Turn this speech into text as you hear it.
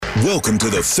Welcome to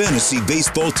the Fantasy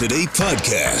Baseball Today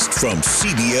podcast from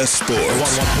CBS Sports.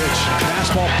 1-1 pitch.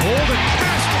 Fastball pulled and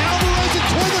fast. Alvarez in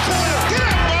toward the corner. Get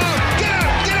out, Bob! Get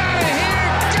out! Get out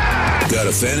of here! Got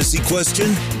a fantasy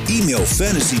question? Email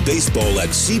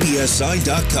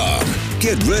fantasybaseball@cbsi.com.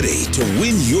 Get ready to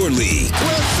win your league.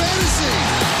 Where fantasy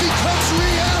becomes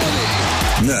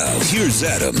reality. Now, here's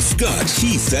Adam, Scott,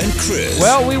 Heath, and Chris.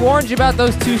 Well, we warned you about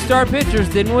those two-star pitchers,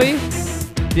 didn't we?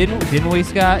 Didn't we,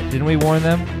 Scott? Didn't we warn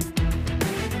them?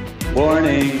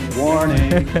 Warning.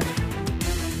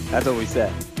 That's what we said.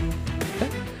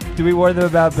 Did we warn them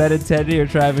about Benintendi or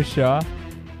Travis Shaw?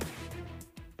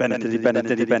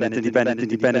 Benintendi.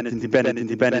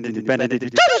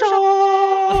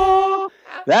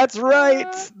 That's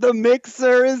right. The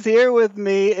mixer is here with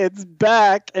me. It's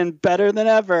back and better than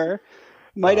ever.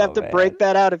 Might have to break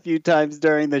that out a few times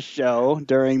during the show,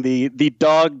 during the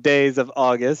dog days of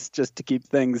August, just to keep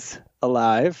things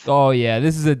alive. Oh yeah,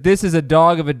 this is a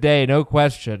dog of a day, no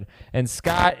question. And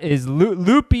Scott is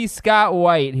loopy Scott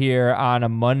White here on a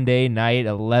Monday night,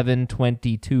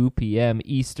 11:22 p.m.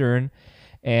 Eastern,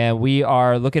 and we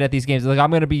are looking at these games. Like, I'm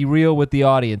going to be real with the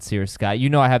audience here, Scott. You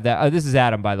know I have that. This is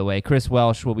Adam, by the way. Chris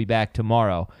Welsh will be back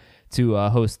tomorrow to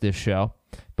host this show,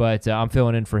 but I'm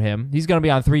filling in for him. He's going to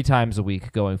be on 3 times a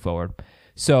week going forward,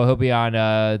 so he'll be on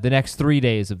the next 3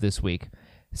 days of this week.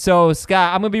 So,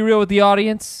 Scott, I'm going to be real with the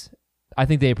audience. I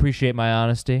think they appreciate my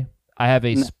honesty. I have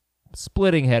a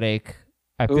splitting headache.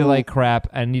 I feel like crap.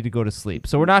 I need to go to sleep.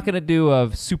 So we're not going to do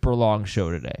a super long show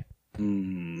today.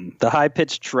 The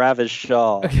high-pitched Travis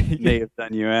Shaw may have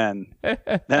done you in.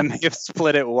 That may have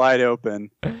split it wide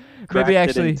open. Maybe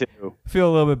actually feel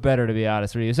a little bit better, to be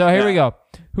honest with you. So here we go.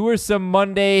 Who are some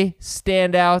Monday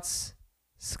standouts?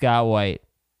 Scott White.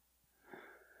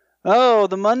 Oh,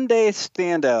 the Monday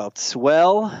standouts.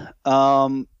 Well,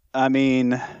 I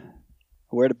mean,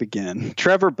 where to begin?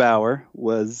 Trevor Bauer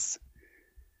was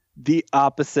the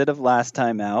opposite of last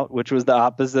time out, which was the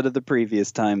opposite of the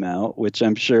previous time out, which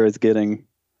I'm sure is getting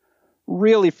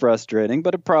really frustrating,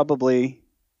 but it probably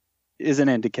is an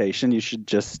indication you should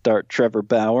just start Trevor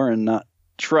Bauer and not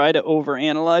try to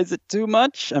overanalyze it too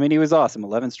much. I mean, he was awesome.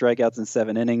 11 strikeouts in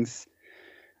 7 innings.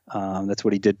 That's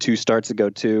what he did 2 starts ago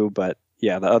too, but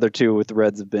yeah, the other 2 with the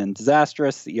Reds have been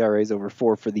disastrous. The ERA is over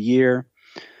 4 for the year.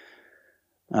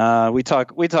 We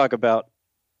talk about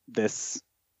this,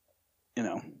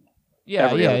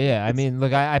 Yeah. I mean,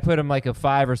 look, I put him like a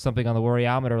 5 or something on the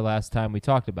worryometer last time we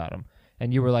talked about him,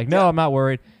 and you were like, "No, I'm not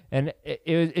worried." And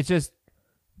it's just,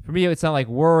 for me, it's not like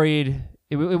worried.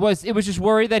 It was just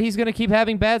worried that he's going to keep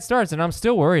having bad starts, and I'm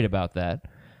still worried about that.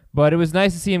 But it was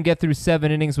nice to see him get through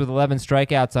 7 innings with 11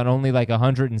 strikeouts on only like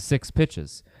 106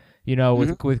 pitches.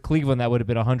 With Cleveland, that would have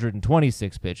been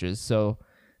 126 pitches. So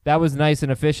that was nice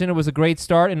and efficient. It was a great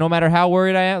start, and no matter how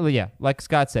worried I am, like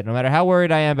Scott said, no matter how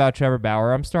worried I am about Trevor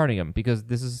Bauer, I'm starting him because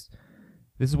this is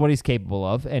what he's capable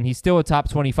of, and he's still a top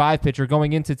 25 pitcher.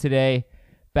 Going into today,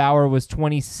 Bauer was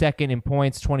 22nd in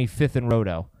points, 25th in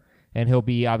roto, and he'll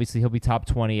be top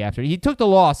 20 after. He took the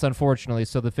loss, unfortunately,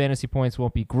 so the fantasy points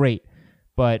won't be great,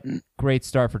 but great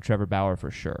start for Trevor Bauer for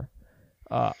sure.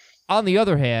 On the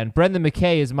other hand, Brendan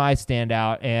McKay is my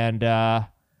standout, and I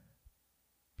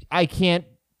can't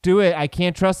do it. I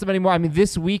can't trust him anymore. I mean,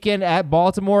 this weekend at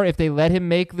Baltimore, if they let him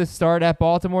make the start at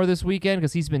Baltimore this weekend,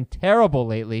 because he's been terrible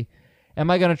lately, am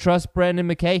I going to trust Brendan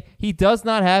McKay? He does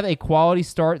not have a quality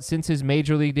start since his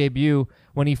major league debut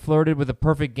when he flirted with a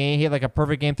perfect game. He had like a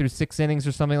perfect game through 6 innings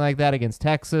or something like that against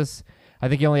Texas. I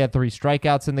think he only had 3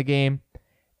 strikeouts in the game.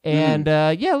 And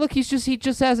look, he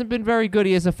just hasn't been very good.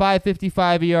 He has a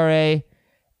 5.55 ERA,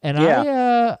 and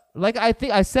I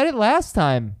think I said it last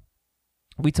time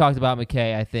we talked about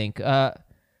McKay. I think I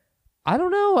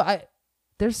don't know.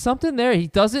 There's something there. He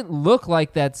doesn't look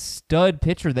like that stud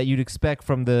pitcher that you'd expect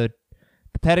from the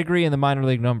pedigree and the minor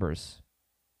league numbers.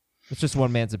 It's just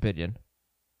one man's opinion.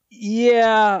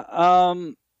 Yeah. I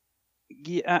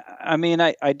mean,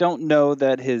 I don't know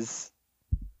that his.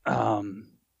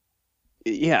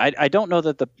 I don't know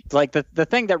that the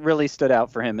thing that really stood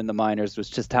out for him in the minors was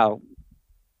just how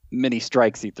many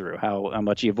strikes he threw, how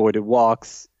much he avoided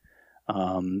walks.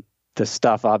 The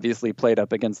stuff obviously played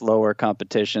up against lower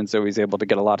competition, so he's able to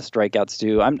get a lot of strikeouts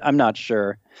too. I'm not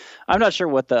sure. I'm not sure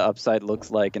what the upside looks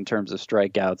like in terms of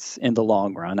strikeouts in the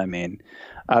long run. I mean,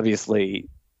 obviously,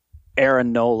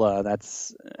 Aaron Nola,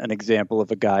 that's an example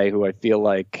of a guy who I feel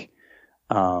like,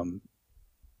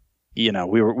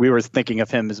 we were thinking of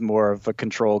him as more of a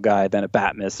control guy than a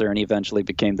bat misser, and he eventually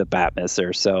became the bat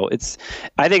misser. So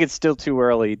I think it's still too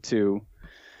early to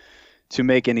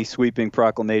make any sweeping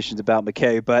proclamations about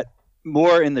McKay, but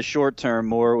more in the short term,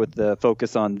 more with the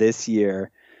focus on this year.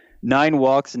 9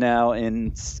 walks now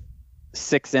in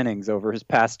 6 innings over his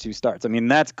past 2 starts. I mean,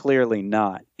 that's clearly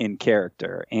not in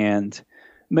character. And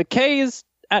McKay is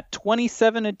at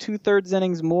 27 and 2/3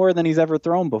 innings more than he's ever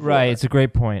thrown before. Right. It's a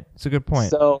great point. It's a good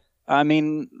point. So, I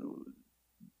mean,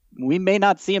 we may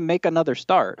not see him make another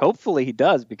start. Hopefully he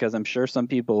does, because I'm sure some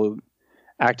people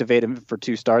activate him for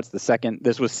 2 starts. The second,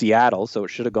 this was Seattle, so it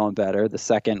should have gone better. The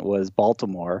second was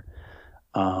Baltimore.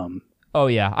 Oh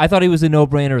yeah, I thought he was a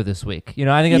no-brainer this week.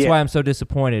 I think that's why I'm so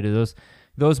disappointed.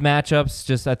 Those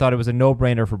matchups, I thought it was a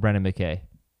no-brainer for Brendan McKay.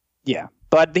 Yeah,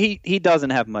 but he doesn't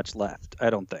have much left. I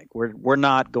don't think we're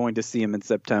not going to see him in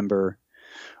September,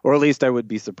 or at least I would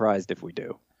be surprised if we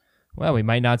do. Well, we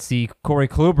might not see Corey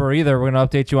Kluber either. We're going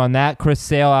to update you on that. Chris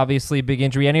Sale, obviously, big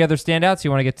injury. Any other standouts?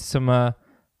 You want to get to some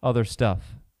other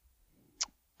stuff?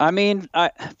 I mean,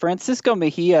 Francisco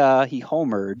Mejia, he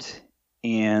homered,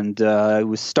 and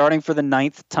was starting for the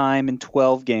 9th time in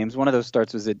 12 games. One of those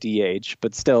starts was at DH,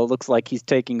 but still, it looks like he's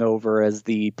taking over as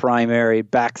the primary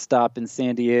backstop in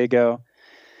San Diego.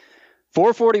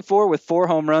 444 with 4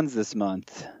 home runs this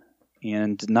month,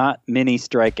 and not many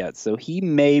strikeouts. So he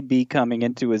may be coming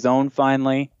into his own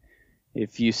finally.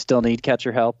 If you still need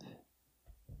catcher help,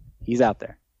 he's out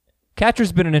there.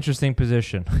 Catcher's been an interesting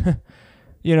position.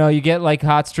 You get like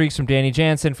hot streaks from Danny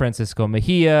Jansen, Francisco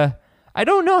Mejia. I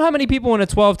don't know how many people in a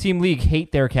 12-team league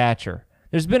hate their catcher.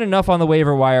 There's been enough on the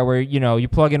waiver wire where, you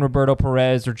plug in Roberto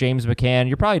Perez or James McCann,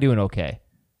 you're probably doing okay.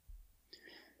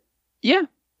 Yeah.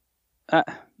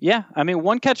 Yeah. I mean,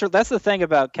 one catcher, that's the thing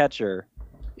about catcher,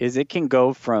 is it can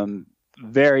go from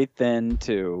very thin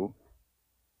to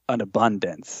an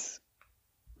abundance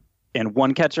in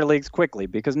one catcher leagues quickly,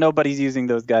 because nobody's using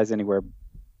those guys anywhere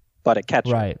but a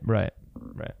catcher. Right.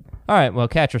 All right, well,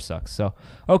 catcher sucks. So,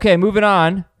 okay, moving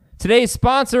on. Today's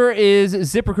sponsor is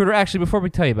ZipRecruiter. Actually, before we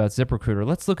tell you about ZipRecruiter,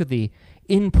 let's look at the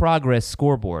in-progress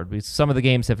scoreboard, because some of the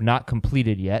games have not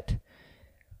completed yet.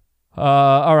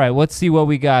 All right, let's see what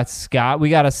we got, Scott. We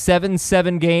got a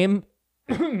 7-7 game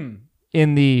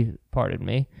in the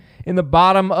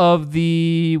bottom of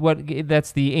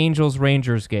that's the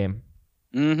Angels-Rangers game.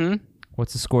 Mm-hmm.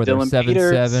 What's the score Dylan there? 7-7.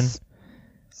 Peters.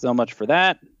 So much for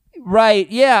that. Right,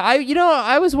 yeah.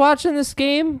 I was watching this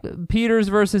game, Peters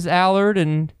versus Allard,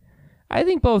 and I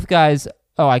think both guys.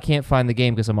 Oh, I can't find the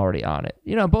game because I'm already on it.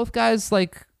 Both guys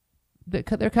they're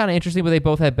kind of interesting, but they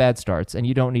both had bad starts, and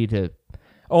you don't need to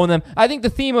own them. I think the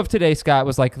theme of today, Scott,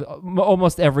 was like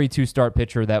almost every 2-start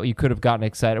pitcher that you could have gotten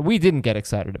excited. We didn't get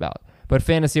excited about, but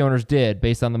fantasy owners did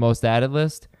based on the most added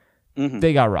list. Mm-hmm.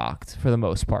 They got rocked for the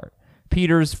most part.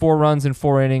 Peters, 4 runs in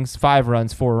 4 innings, 5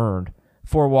 runs, 4 earned.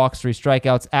 4 walks, 3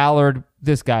 strikeouts. Allard,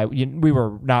 this guy, we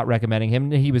were not recommending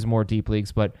him. He was more deep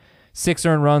leagues, but 6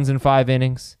 earned runs in 5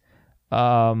 innings.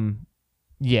 I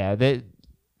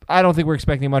don't think we're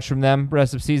expecting much from them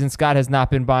rest of season. Scott has not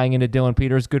been buying into Dylan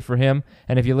Peters. Good for him.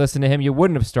 And if you listen to him, you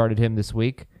wouldn't have started him this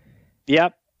week.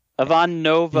 Yep. Ivan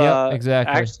Nova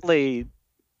exactly. Actually,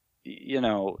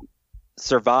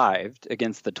 survived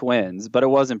against the Twins, but it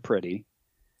wasn't pretty.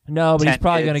 No, but he's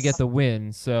probably going to get the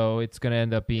win, so it's going to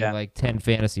end up being like 10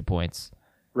 fantasy points.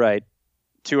 Right.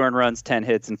 2 earned runs, 10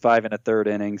 hits, and 5 1/3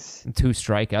 innings. And 2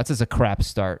 strikeouts is a crap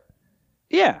start.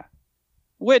 Yeah.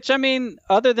 Which, I mean,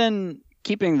 other than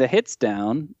keeping the hits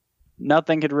down,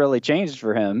 nothing had really changed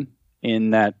for him in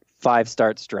that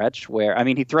 5-start stretch where, I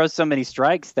mean, he throws so many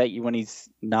strikes that when he's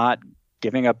not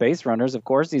giving up base runners, of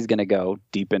course he's going to go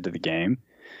deep into the game.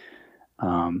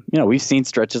 We've seen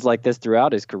stretches like this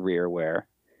throughout his career where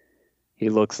he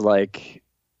looks like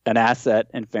an asset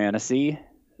in fantasy,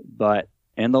 but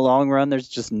in the long run, there's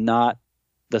just not,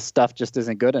 the stuff just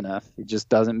isn't good enough. He just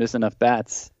doesn't miss enough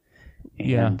bats.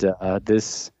 And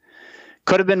this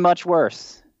could have been much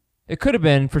worse. It could have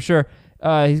been, for sure.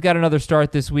 He's got another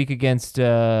start this week against, who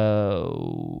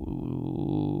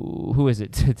is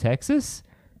it, Texas?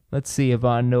 Let's see,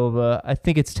 Ivan Nova. I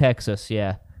think it's Texas,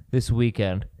 this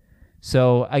weekend.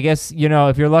 So I guess,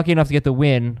 if you're lucky enough to get the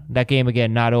win, that game,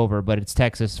 again, not over, but it's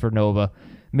Texas for Nova.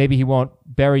 Maybe he won't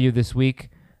bury you this week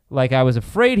like I was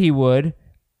afraid he would.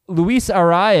 Luis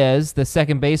Arias, the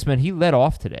second baseman, he led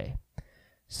off today.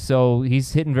 So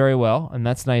he's hitting very well, and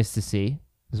that's nice to see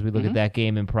as we look at that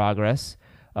game in progress.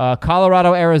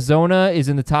 Colorado, Arizona is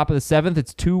in the top of the 7th.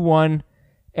 It's 2-1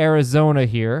 Arizona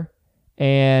here.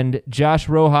 And Josh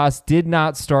Rojas did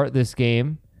not start this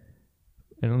game.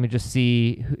 And let me just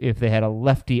see if they had a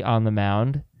lefty on the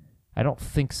mound. I don't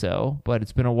think so, but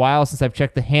it's been a while since I've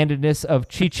checked the handedness of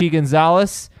Chichi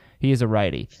Gonzalez. He is a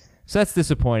righty. So that's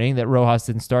disappointing that Rojas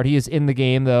didn't start. He is in the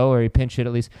game, though, or he pinch hit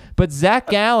at least. But Zach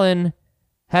Gallen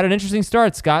had an interesting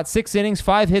start, Scott. 6 innings,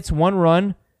 5 hits, 1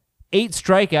 run, 8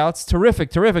 strikeouts.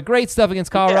 Terrific. Great stuff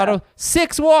against Colorado. Yeah.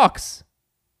 6 walks.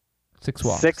 6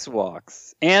 walks. 6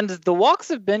 walks. And the walks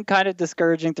have been kind of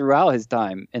discouraging throughout his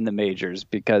time in the majors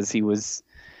because he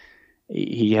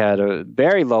had a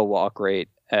very low walk rate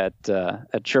at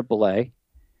AAA.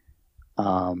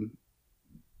 I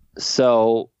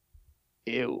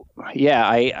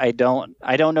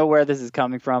don't know where this is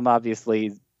coming from.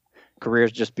 Obviously,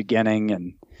 career's just beginning,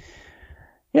 and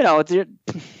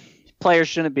players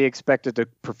shouldn't be expected to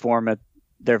perform at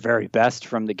their very best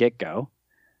from the get-go.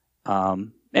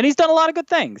 And he's done a lot of good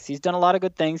things. He's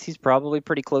probably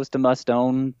pretty close to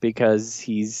must-own because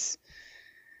he's,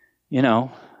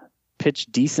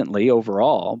 pitched decently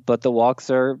overall, but the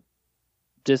walks are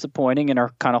disappointing and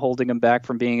are kind of holding him back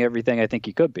from being everything I think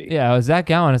he could be. Yeah, Zach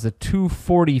Gallen has a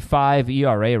 2.45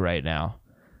 ERA right now.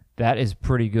 That is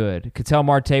pretty good. Ketel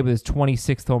Marte with his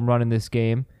 26th home run in this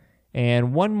game.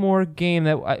 And one more game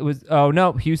that was... Oh,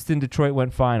 no, Houston-Detroit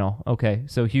went final. Okay,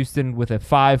 so Houston with a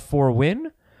 5-4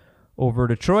 win over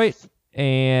Detroit.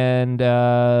 And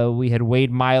we had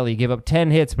Wade Miley give up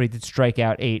 10 hits, but he did strike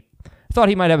out 8. I thought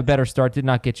he might have a better start. Did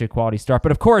not get you a quality start.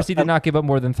 But, of course, he did not give up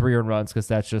more than 3 earned runs because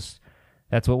that's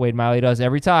what Wade Miley does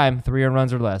every time. 3 earned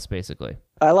runs or less, basically.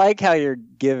 I like how you're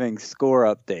giving score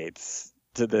updates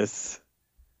to this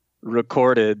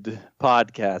recorded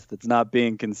podcast that's not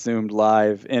being consumed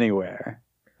live anywhere.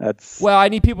 Well, I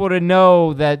need people to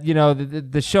know that,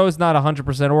 the show's not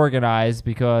 100% organized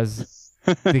because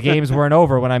the games weren't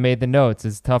over when I made the notes.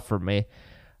 It's tough for me.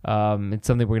 It's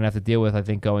something we're going to have to deal with, I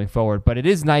think, going forward. But it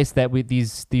is nice that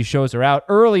these shows are out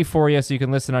early for you so you can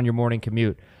listen on your morning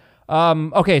commute.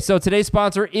 Okay, so today's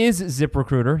sponsor is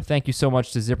ZipRecruiter. Thank you so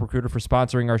much to ZipRecruiter for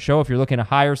sponsoring our show. If you're looking to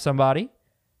hire somebody,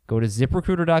 go to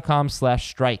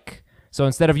ZipRecruiter.com/strike. So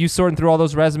instead of you sorting through all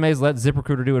those resumes, let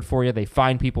ZipRecruiter do it for you. They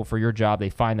find people for your job.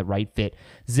 They find the right fit.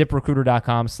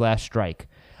 ZipRecruiter.com/strike.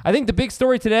 I think the big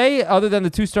story today, other than the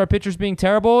 2-star pitchers being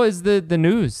terrible, is the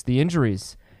news, the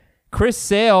injuries. Chris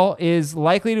Sale is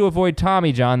likely to avoid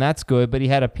Tommy John. That's good, but he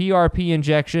had a PRP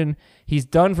injection. He's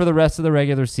done for the rest of the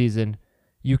regular season.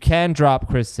 You can drop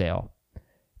Chris Sale.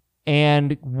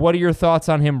 And what are your thoughts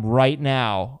on him right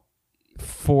now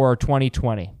for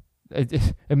 2020?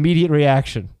 Immediate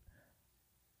reaction.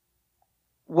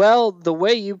 Well, the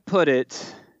way you put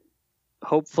it,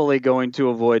 hopefully going to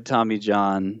avoid Tommy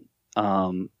John,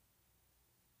 I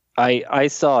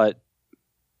saw it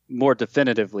more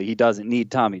definitively. He doesn't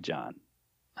need Tommy John.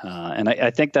 And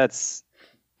I think that's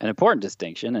an important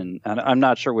distinction, and I'm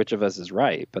not sure which of us is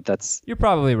right, but that's... You're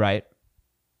probably right.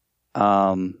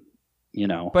 But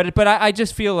I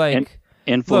just feel like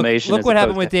inflammation. Look what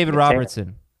happened with David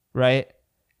Robertson, right?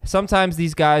 Sometimes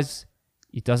these guys,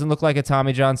 it doesn't look like a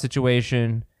Tommy John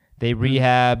situation. They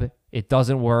rehab, it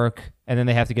doesn't work, and then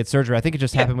they have to get surgery. I think it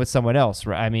just happened with someone else,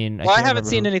 right? I mean, I haven't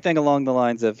seen anything along the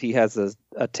lines of he has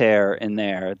a tear in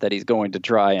there that he's going to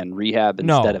try and rehab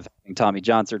instead of having Tommy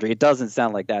John surgery. It doesn't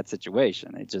sound like that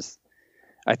situation.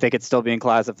 I think it's still being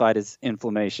classified as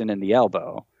inflammation in the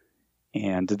elbow.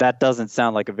 And that doesn't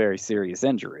sound like a very serious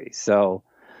injury. So,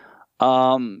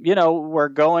 we're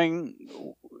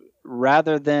going,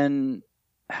 rather than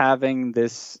having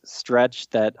this stretch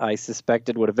that I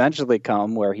suspected would eventually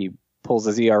come where he pulls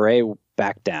his ERA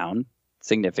back down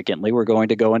significantly, we're going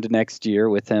to go into next year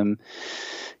with him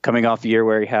coming off a year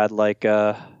where he had like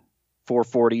a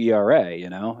 4.40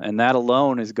 ERA, and that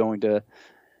alone is going to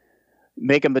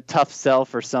make him a tough sell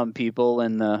for some people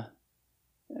in the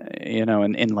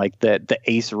in like the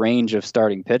ace range of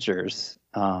starting pitchers.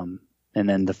 And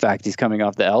then the fact he's coming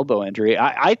off the elbow injury,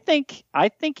 I think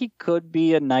he could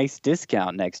be a nice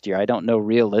discount next year. I don't know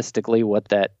realistically what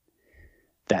that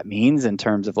means in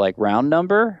terms of like round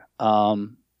number. But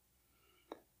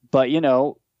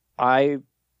I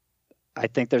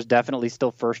think there's definitely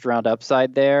still first round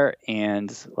upside there.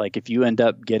 And like, if you end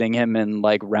up getting him in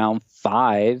like round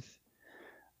 5,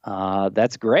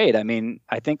 that's great. I mean,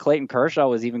 I think Clayton Kershaw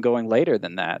was even going later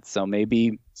than that. So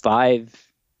maybe 5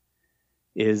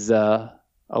 is a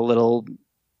little,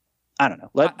 I don't know.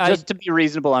 Just to be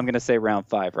reasonable, I'm going to say round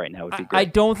 5 right now would be great. I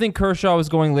don't think Kershaw was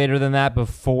going later than that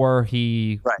before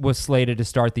he was slated to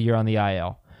start the year on the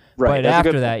IL. Right. But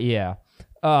after that, yeah.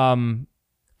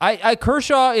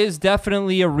 Kershaw is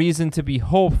definitely a reason to be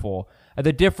hopeful.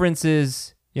 The difference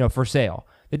is, for Sale.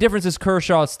 The difference is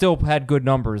Kershaw still had good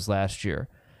numbers last year.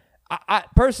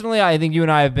 Personally, I think you and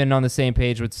I have been on the same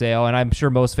page with Sale, and I'm sure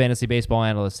most fantasy baseball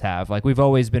analysts have. Like, we've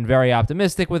always been very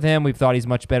optimistic with him. We've thought he's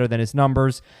much better than his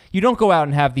numbers. You don't go out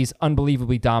and have these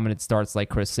unbelievably dominant starts like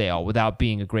Chris Sale without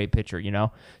being a great pitcher,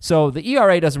 So the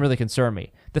ERA doesn't really concern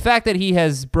me. The fact that he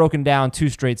has broken down 2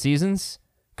 straight seasons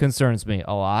concerns me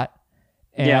a lot.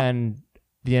 And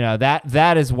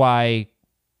that is why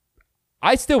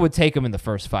I still would take him in the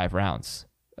first 5 rounds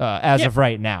as of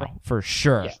right now, for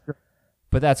sure. Yeah.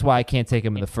 But that's why I can't take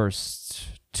him in the first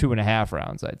 2.5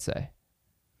 rounds, I'd say.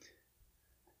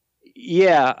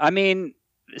 Yeah, I mean,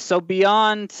 so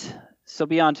beyond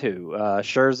who?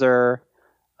 Scherzer,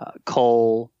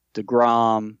 Cole,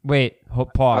 DeGrom. Wait,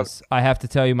 pause. I have to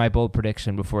tell you my bold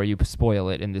prediction before you spoil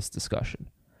it in this discussion.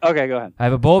 Okay, go ahead. I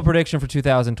have a bold prediction for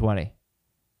 2020.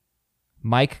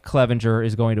 Mike Clevinger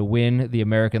is going to win the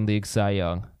American League Cy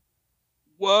Young.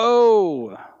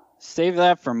 Whoa! Save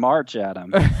that for March,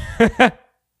 Adam.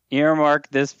 Earmark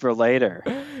this for later.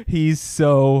 He's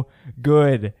so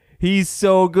good. He's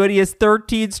so good. He has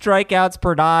 13 strikeouts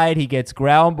per 9. He gets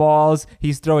ground balls.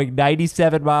 He's throwing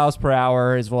 97 miles per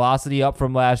hour. His velocity up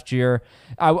from last year.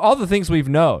 All the things we've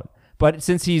known. But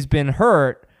since he's been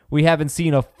hurt, we haven't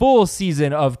seen a full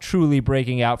season of truly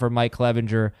breaking out for Mike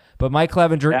Clevinger. But Mike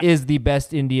Clevinger is the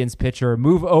best Indians pitcher.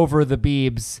 Move over the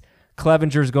Biebs.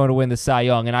 Clevinger's going to win the Cy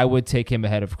Young, and I would take him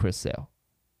ahead of Chris Sale.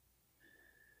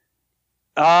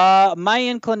 My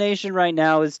inclination right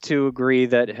now is to agree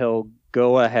that he'll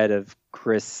go ahead of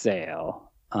Chris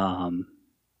Sale.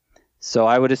 So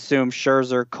I would assume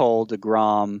Scherzer, Cole,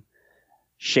 DeGrom,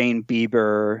 Shane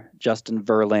Bieber, Justin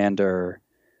Verlander,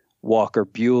 Walker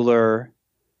Buehler.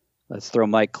 Let's throw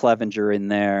Mike Clevinger in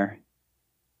there.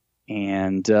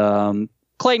 And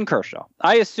Clayton Kershaw.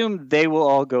 I assume they will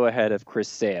all go ahead of Chris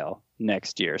Sale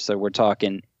next year. So we're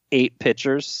talking 8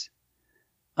 pitchers.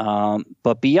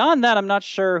 But beyond that, I'm not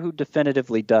sure who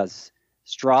definitively does.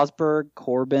 Strasburg,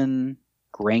 Corbin,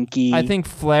 Greinke. I think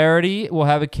Flaherty will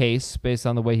have a case based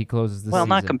on the way he closes the season. Well,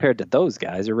 not compared to those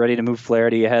guys. Are ready to move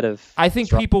Flaherty ahead of I think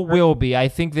Strasburg? People will be. I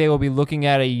think they will be looking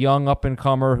at a young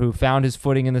up-and-comer who found his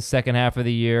footing in the second half of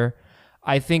the year.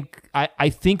 I think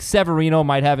Severino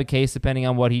might have a case depending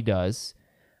on what he does.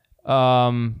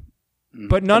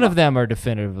 But none of them are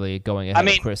definitively going ahead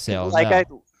of Chris Sale.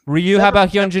 Ryu, how about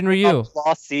Hyunjin Ryu?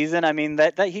 Lost season. I mean,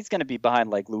 that he's going to be behind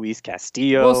like Luis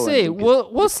Castillo. We'll see.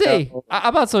 We'll see.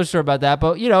 I'm not so sure about that,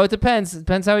 but it depends. It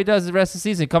depends how he does the rest of the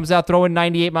season. Comes out throwing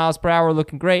 98 miles per hour,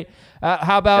 looking great.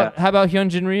 How about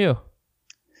Hyunjin Ryu?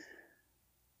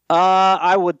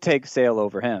 I would take Sale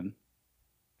over him.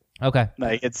 Okay.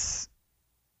 Like it's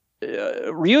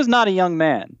Ryu's not a young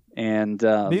man, and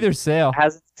neither Sale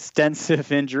has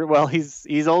extensive injury. Well,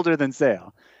 he's older than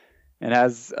Sale, and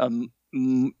has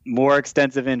more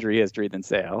extensive injury history than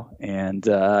Sale, and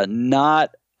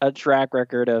not a track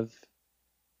record of,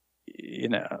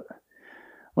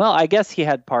 well, I guess he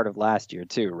had part of last year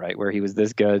too, right, where he was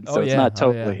this good. So it's not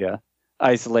totally a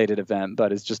isolated event,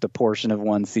 but it's just a portion of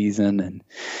one season. And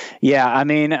I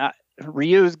mean,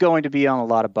 Ryu's going to be on a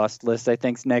lot of bust lists, I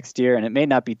think, next year, and it may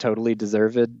not be totally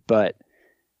deserved, but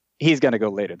he's going to go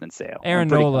later than Sale. Aaron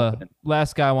Nola,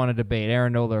 last guy I want to debate,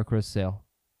 Aaron Nola or Chris Sale?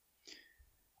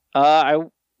 I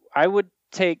would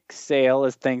take Sale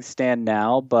as things stand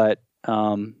now, but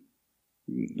Nola's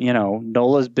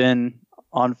been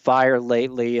on fire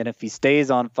lately, and if he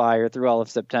stays on fire through all of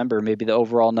September, maybe the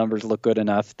overall numbers look good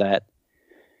enough that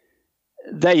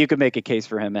you could make a case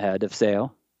for him ahead of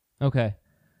Sale. Okay.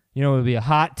 It would be a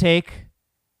hot take.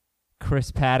 Chris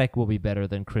Paddock will be better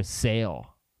than Chris Sale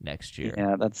next year.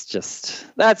 Yeah, that's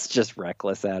just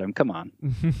reckless, Adam. Come on.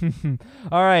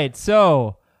 All right,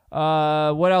 so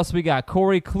what else we got?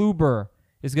 Corey Kluber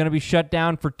is going to be shut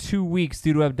down for 2 weeks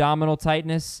due to abdominal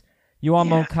tightness. Yoan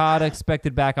Moncada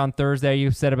expected back on Thursday.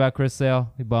 You said about Chris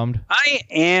Sale? You bummed? I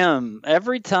am.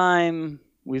 Every time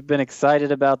we've been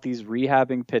excited about these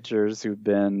rehabbing pitchers who've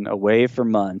been away for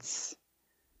months,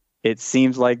 it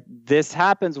seems like this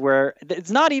happens where it's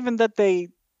not even that they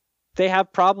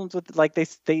have problems with, like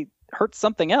they hurt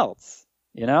something else.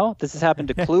 This has happened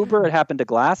to Kluber. It happened to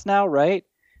Glasnow, right?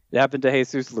 It happened to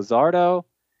Jesus Luzardo.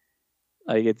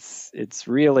 Like it's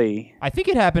really. I think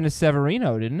it happened to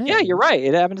Severino, didn't it? Yeah, you're right.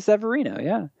 It happened to Severino.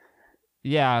 Yeah.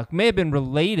 Yeah, may have been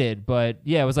related, but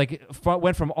it was like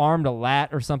went from arm to lat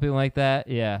or something like that.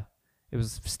 Yeah, it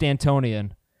was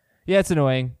Stantonian. Yeah, it's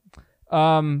annoying.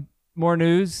 More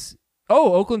news.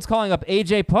 Oh, Oakland's calling up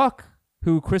AJ Puck,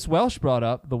 who Chris Welsh brought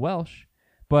up, the Welsh,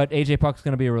 but AJ Puck's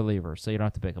going to be a reliever, so you don't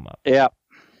have to pick him up. Yeah.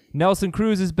 Nelson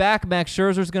Cruz is back. Max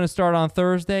Scherzer's going to start on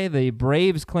Thursday. The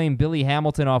Braves claim Billy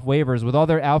Hamilton off waivers. With all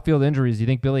their outfield injuries, do you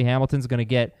think Billy Hamilton's going to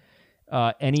get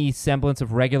any semblance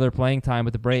of regular playing time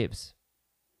with the Braves?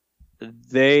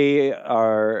 They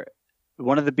are.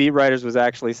 One of the beat writers was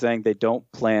actually saying they don't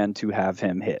plan to have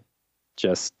him hit.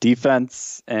 Just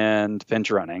defense and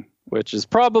pinch running, which is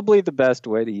probably the best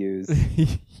way to use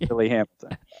Billy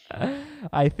Hamilton.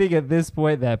 I think at this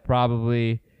point that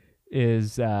probably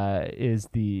is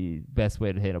the best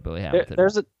way to handle Billy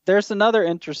Hamilton. There's another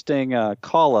interesting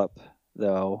call up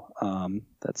though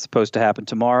that's supposed to happen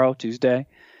tomorrow, Tuesday,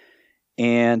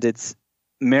 and it's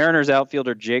Mariners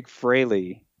outfielder Jake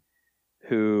Fraley,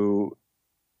 who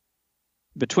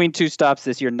between two stops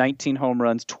this year, 19 home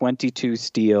runs, 22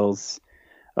 steals,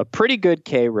 a pretty good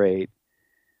K rate.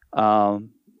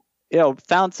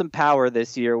 Found some power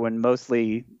this year when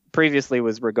previously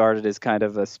was regarded as kind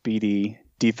of a speedy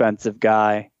defensive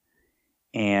guy.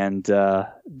 And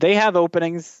they have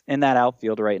openings in that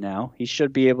outfield right now. He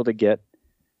should be able to get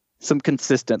some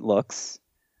consistent looks.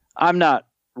 I'm not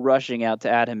rushing out to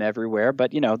add him everywhere,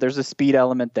 but there's a speed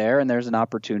element there and there's an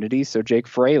opportunity. So Jake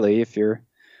Fraley, if you're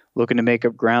looking to make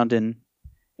up ground in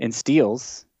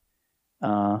steals, he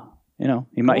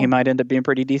might end up being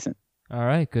pretty decent. All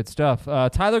right, good stuff.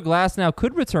 Tyler Glasnow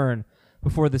could return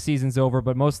before the season's over,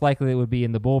 but most likely it would be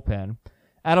in the bullpen.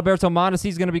 Adalberto Mondesi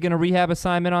is going to begin a rehab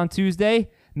assignment on Tuesday.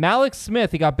 Malik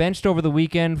Smith, he got benched over the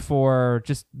weekend for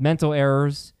just mental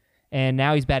errors, and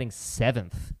now he's batting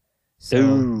 7th. So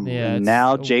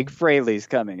now Jake Fraley's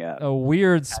coming up. A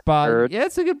weird spot. Yeah,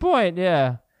 it's a good point.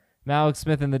 Yeah. Malik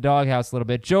Smith in the doghouse a little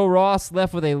bit. Joe Ross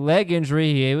left with a leg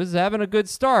injury. He was having a good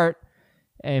start,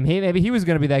 and maybe he was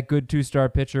going to be that good 2-star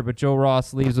pitcher, but Joe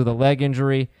Ross leaves with a leg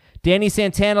injury. Danny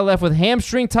Santana left with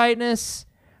hamstring tightness.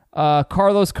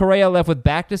 Carlos Correa left with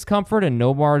back discomfort, and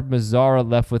Nomar Mazara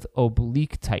left with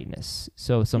oblique tightness.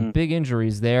 So some big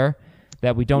injuries there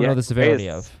that we don't know the severity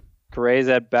of. Correa's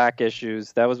had back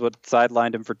issues. That was what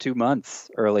sidelined him for 2 months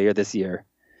earlier this year.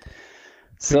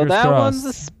 So Fingers that crossed. one's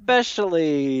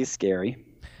especially scary.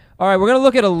 All right, we're going to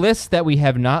look at a list that we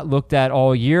have not looked at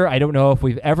all year. I don't know if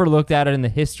we've ever looked at it in the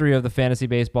history of the Fantasy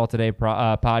Baseball Today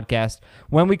podcast.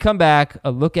 When we come back,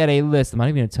 a look at a list. I'm not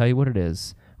even going to tell you what it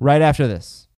is. Right after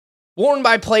this. Worn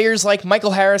by players like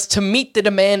Michael Harris to meet the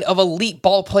demand of elite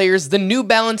ball players, the New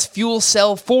Balance Fuel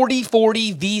Cell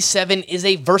 4040 V7 is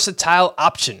a versatile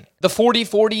option. The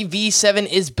 4040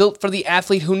 V7 is built for the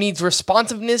athlete who needs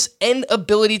responsiveness and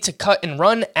ability to cut and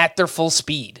run at their full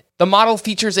speed. The model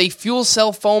features a fuel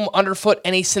cell foam underfoot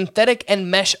and a synthetic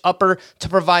and mesh upper to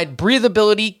provide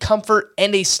breathability, comfort,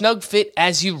 and a snug fit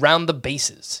as you round the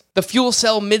bases. The fuel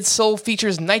cell midsole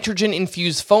features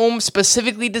nitrogen-infused foam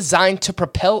specifically designed to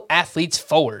propel athletes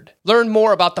forward. Learn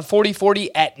more about the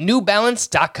 4040 at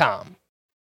newbalance.com.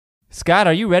 Scott,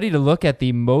 are you ready to look at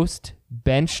the most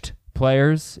benched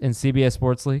players in CBS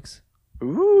Sports Leagues?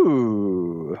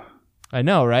 Ooh. I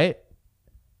know, right?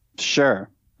 Sure.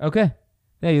 Okay.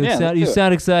 Yeah, you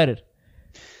sound excited.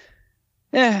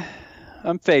 Yeah,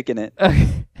 I'm faking it.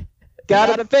 Okay.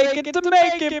 Gotta fake it to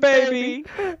make it, baby.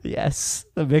 Yes,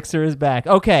 the mixer is back.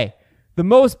 Okay, the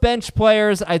most benched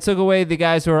players, I took away the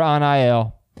guys who are on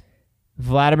IL.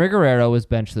 Vladimir Guerrero was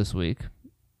benched this week.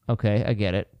 Okay, I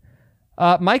get it.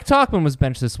 Mike Tauchman was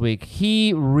benched this week.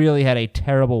 He really had a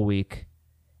terrible week,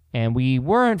 and we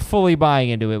weren't fully buying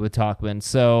into it with Tauchman,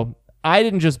 so I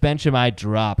didn't just bench him, I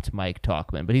dropped Mike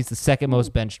Tauchman, but he's the second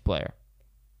most benched player.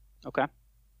 Okay.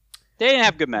 They didn't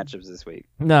have good matchups this week.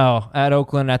 No, at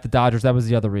Oakland, at the Dodgers, that was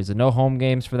the other reason. No home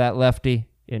games for that lefty.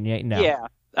 And no. Yeah.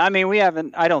 I mean,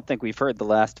 I don't think we've heard the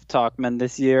last of Tauchman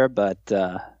this year, but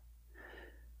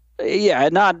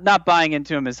not buying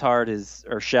into him as hard as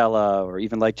Urshela or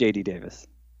even like J.D. Davis.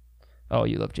 Oh,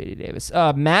 you love J.D. Davis.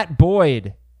 Matt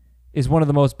Boyd is one of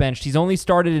the most benched. He's only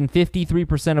started in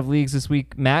 53% of leagues this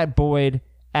week. Matt Boyd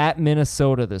at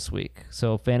Minnesota this week.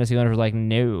 So fantasy owners are like,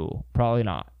 no, probably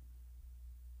not.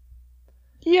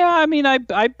 Yeah, I mean, I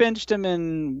benched him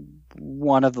in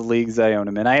one of the leagues I own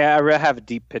him in. I have a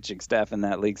deep pitching staff in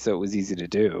that league, so it was easy to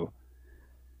do.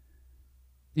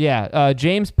 Yeah,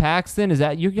 James Paxton,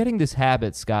 you're getting this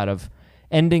habit, Scott, of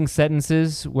ending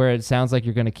sentences where it sounds like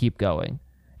you're going to keep going,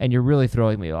 and you're really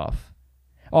throwing me off.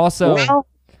 Also,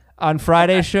 on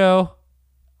Friday's show,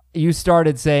 you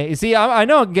started saying, see, I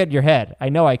know I can get in your head. I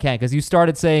know I can, because you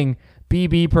started saying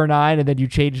BB per 9, and then you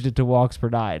changed it to walks per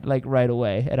 9, like right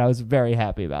away, and I was very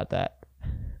happy about that.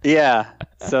 Yeah,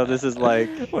 so this is like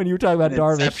when you were talking about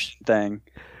Darvish thing.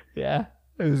 Yeah,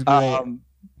 it was great.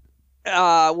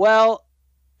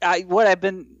 What I've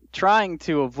been trying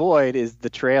to avoid is the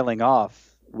trailing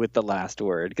off with the last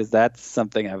word, because that's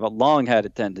something I've long had a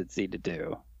tendency to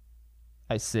do.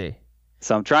 I see.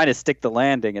 So I'm trying to stick the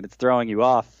landing, and it's throwing you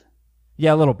off.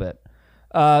 Yeah, a little bit.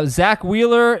 Zach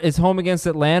Wheeler is home against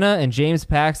Atlanta, and James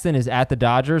Paxton is at the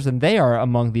Dodgers, and they are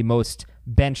among the most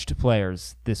benched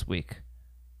players this week.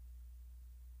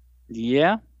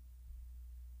 Yeah.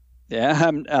 Yeah,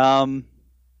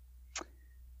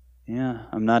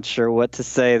 I'm not sure what to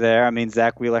say there. I mean,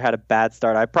 Zach Wheeler had a bad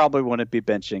start. I probably wouldn't be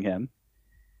benching him.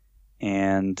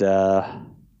 And I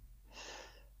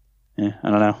don't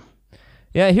know.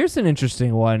 Yeah, here's an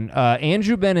interesting one.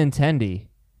 Andrew Benintendi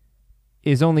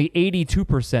is only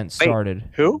 82% started.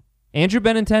 Wait, who? Andrew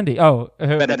Benintendi. Oh.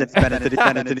 Benintendi.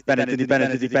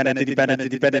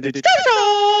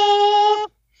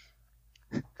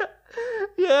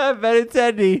 Yeah,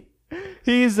 Benintendi.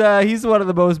 He's one of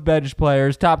the most benched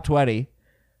players, top 20.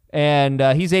 And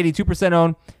he's 82%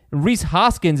 owned. Reese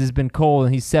Hoskins has been cold,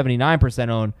 and he's 79%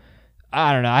 owned.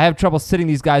 I don't know. I have trouble sitting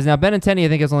these guys. Now, Benintendi, I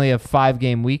think, is only a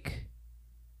 5-game week,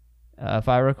 if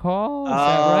I recall. Is that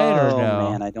right or no?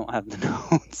 Oh, man, I don't have the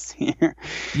notes here.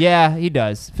 Yeah, he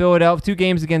does. Philadelphia, 2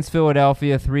 games against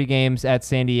Philadelphia, 3 games at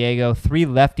San Diego, 3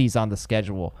 lefties on the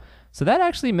schedule. So that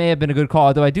actually may have been a good call,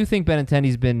 although I do think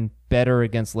Benintendi's been better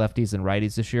against lefties and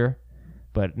righties this year,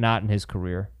 but not in his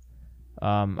career.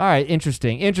 All right,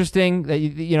 interesting. That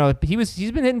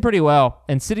he's been hitting pretty well,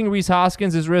 and sitting Reese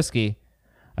Hoskins is risky.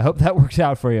 I hope that works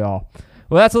out for you all.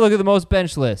 Well, that's a look at the most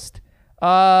bench list.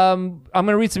 I'm going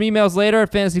to read some emails later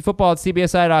at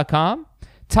fantasyfootball@cbsi.com.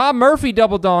 Tom Murphy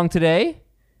double dong today.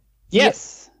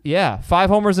 Yes. Yeah, 5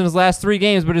 homers in his last 3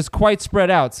 games, but it's quite spread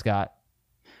out, Scott.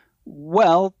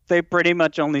 Well, they pretty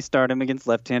much only start him against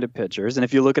left-handed pitchers, and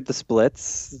if you look at the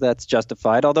splits, that's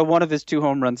justified. Although one of his 2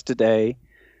 home runs today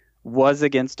was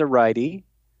against a righty.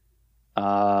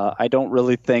 I don't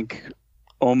really think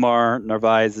Omar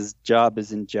Narvaez's job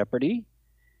is in jeopardy.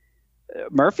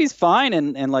 Murphy's fine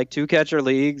in like 2-catcher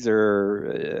leagues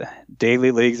or daily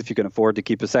leagues if you can afford to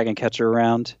keep a second catcher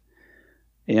around.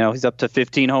 He's up to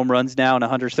 15 home runs now and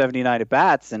 179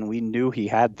 at-bats, and we knew he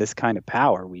had this kind of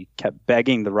power. We kept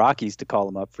begging the Rockies to call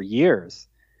him up for years,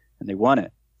 and they won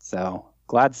it. So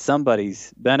glad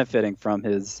somebody's benefiting from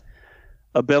his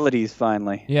abilities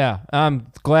finally. Yeah, I'm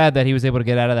glad that he was able to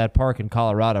get out of that park in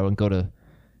Colorado and go to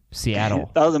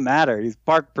Seattle. Doesn't matter. He's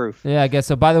park proof. Yeah, I guess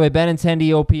so. By the way,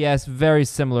 Benintendi OPS very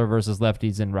similar versus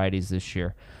lefties and righties this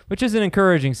year, which is an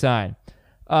encouraging sign.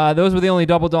 Those were the only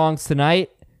double dongs tonight.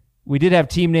 We did have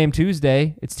Team Name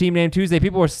Tuesday. It's Team Name Tuesday.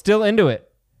 People are still into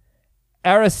it.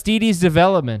 Aristides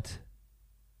Development.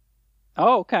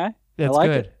 Oh, okay. That's I like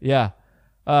good. it. Yeah.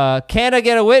 Can I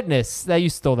get a witness? That you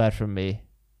stole that from me.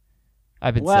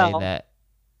 I've been saying that.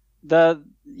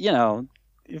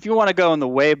 If you want to go in the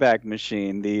Wayback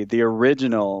Machine, the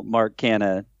original Mark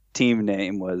Canna team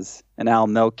name was an Al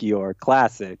Melchior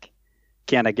classic.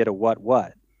 Can I get a what?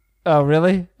 Oh,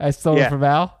 really? I stole it from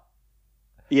Al?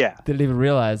 Yeah. Didn't even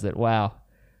realize it. Wow.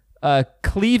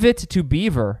 Cleave it to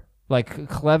Beaver. Like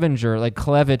Clevenger. Like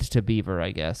Clevitt to Beaver,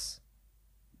 I guess.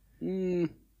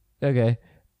 Okay.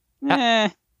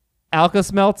 Alka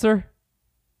Smeltzer?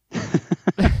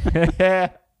 I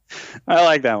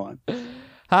like that one.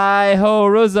 Hi ho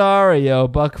Rosario,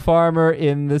 Buck Farmer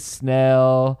in the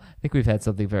Snell. I think we've had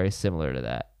something very similar to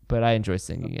that, but I enjoy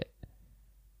singing it.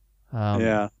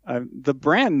 The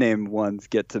brand name ones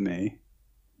get to me,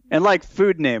 and like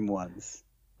food name ones.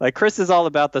 Like Chris is all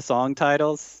about the song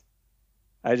titles.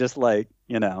 I just like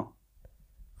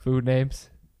food names.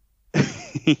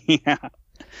 Yeah.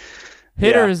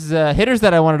 Hitters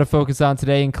that I wanted to focus on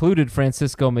today included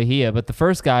Francisco Mejia, but the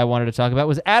first guy I wanted to talk about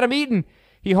was Adam Eaton.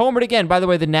 He homered again. By the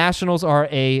way, the Nationals are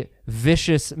a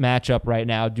vicious matchup right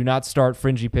now. Do not start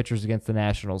fringy pitchers against the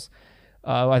Nationals.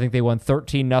 I think they won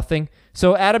 13-0.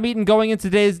 So Adam Eaton going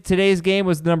into today's game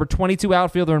was the number 22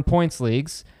 outfielder in points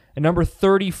leagues and number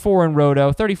 34 in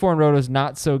Roto. 34 in Roto is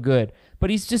not so good, but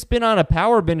he's just been on a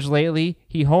power binge lately.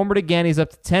 He homered again. He's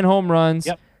up to 10 home runs,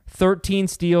 13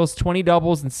 steals, 20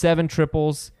 doubles, and 7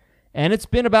 triples. And it's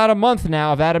been about a month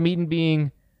now of Adam Eaton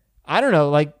being,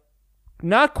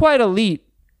 not quite elite,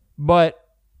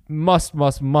 but must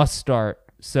start.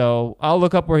 So I'll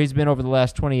look up where he's been over the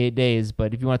last 28 days.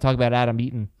 But if you want to talk about Adam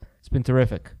Eaton, it's been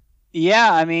terrific.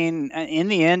 Yeah, I mean, in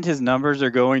the end, his numbers are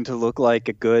going to look like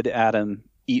a good Adam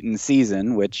Eaton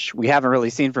season, which we haven't really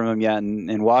seen from him yet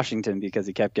in Washington because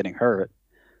he kept getting hurt.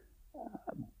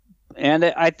 And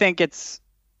I think it's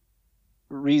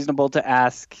reasonable to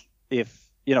ask if,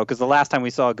 because the last time we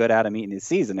saw a good Adam Eaton this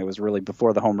season, it was really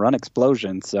before the home run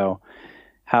explosion. So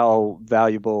how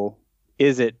valuable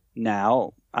is it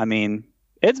now? I mean,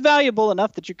 it's valuable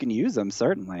enough that you can use him,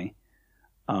 certainly.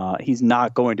 He's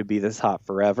not going to be this hot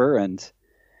forever, and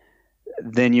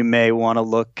then you may want to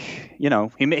look,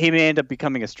 he may end up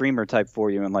becoming a streamer type for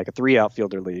you in like a 3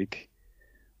 outfielder league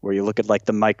where you look at like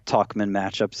the Mike Tauchman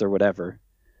matchups or whatever.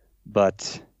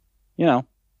 But,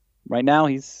 right now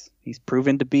he's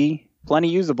proven to be plenty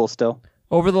usable still.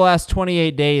 Over the last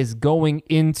 28 days going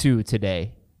into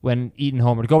today, when Eaton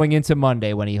homered, going into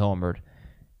Monday when he homered.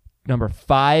 Number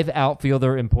 5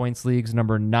 outfielder in points leagues,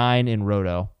 number 9 in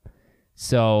Roto.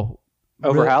 So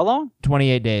Over how long?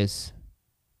 28 days.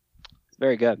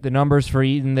 Very good. The numbers for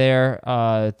Eaton there,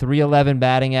 311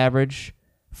 batting average,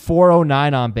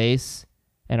 409 on base,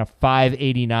 and a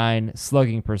 589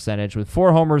 slugging percentage with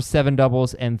 4 homers, 7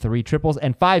 doubles, and 3 triples,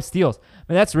 and 5 steals.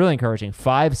 I mean, that's really encouraging.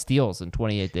 5 steals in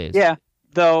 28 days. Yeah,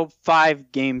 though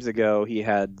 5 games ago he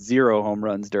had 0 home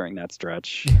runs during that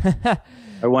stretch.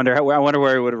 I wonder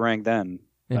where he would have ranked then.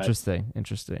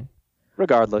 Interesting.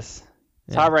 Regardless,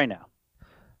 it's hot right now.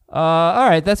 All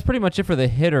right, that's pretty much it for the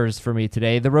hitters for me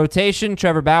today. The rotation,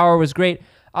 Trevor Bauer was great.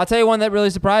 I'll tell you one that really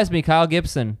surprised me, Kyle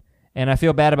Gibson. And I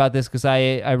feel bad about this because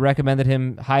I recommended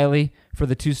him highly for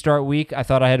the 2-start week. I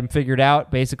thought I had him figured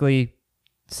out. Basically,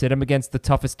 sit him against the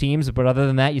toughest teams. But other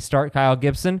than that, you start Kyle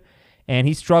Gibson. And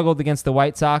he struggled against the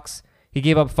White Sox. He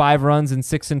gave up 5 runs in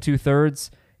 6 2/3.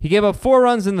 He gave up 4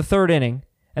 runs in the 3rd inning.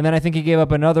 And then I think he gave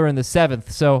up another in the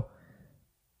 7th. So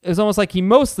it was almost like he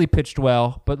mostly pitched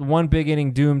well, but one big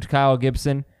inning doomed Kyle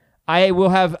Gibson. I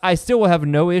still will have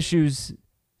no issues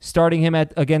starting him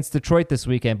against Detroit this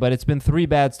weekend, but it's been 3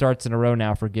 bad starts in a row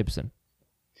now for Gibson.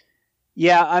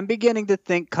 Yeah, I'm beginning to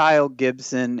think Kyle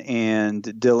Gibson and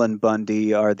Dylan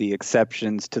Bundy are the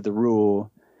exceptions to the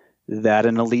rule that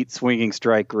an elite swinging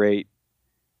strike rate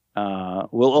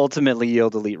will ultimately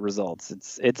yield elite results.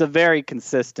 It's a very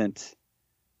consistent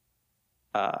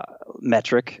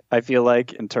metric, I feel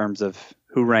like, in terms of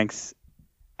who ranks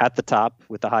at the top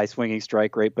with the high swinging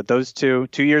strike rate. But those 2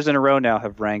 years in a row now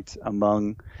have ranked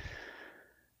among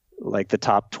like the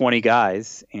top 20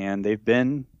 guys, and they've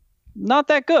been not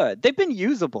that good. They've been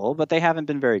usable, but they haven't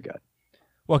been very good.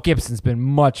 Well, Gibson's been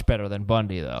much better than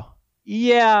Bundy, though.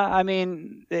 Yeah, I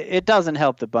mean, it doesn't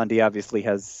help that Bundy obviously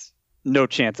has no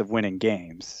chance of winning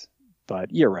games.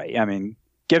 But you're right. I mean,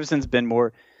 Gibson's been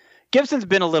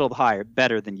a little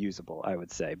better than usable, I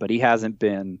would say, but he hasn't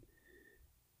been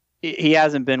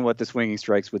what the swinging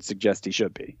strikes would suggest he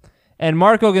should be. And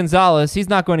Marco Gonzalez, he's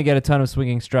not going to get a ton of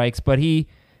swinging strikes, but he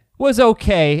was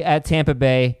okay at Tampa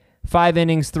Bay. 5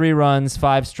 innings, 3 runs,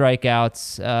 5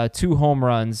 strikeouts, 2 home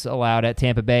runs allowed at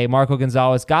Tampa Bay. Marco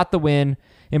Gonzalez got the win,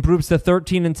 improves to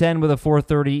 13-10 with a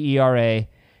 4.30 ERA.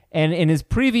 And in his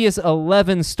previous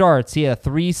 11 starts, he had a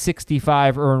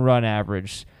 3.65 earned run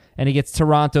average. And he gets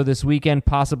Toronto this weekend,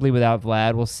 possibly without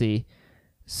Vlad. We'll see.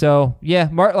 So, yeah,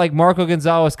 like Marco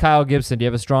Gonzalez, Kyle Gibson. Do you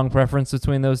have a strong preference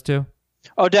between those two?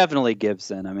 Oh, definitely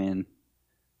Gibson. I mean,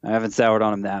 I haven't soured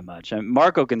on him that much.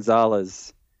 Marco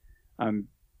Gonzalez, I'm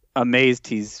amazed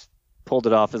he's pulled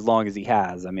it off as long as he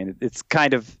has. I mean, it's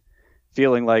kind of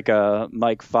feeling like a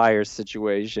Mike Fiers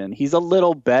situation. He's a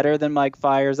little better than Mike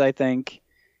Fiers, I think,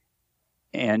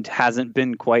 and hasn't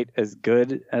been quite as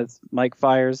good as Mike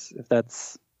Fiers, if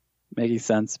that's making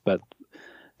sense. But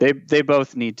they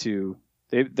both need to.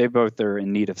 They both are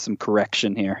in need of some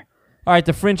correction here. All right,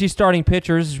 the fringy starting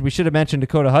pitchers, we should have mentioned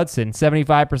Dakota Hudson.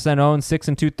 75% owned, 6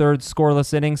 2/3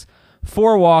 scoreless innings,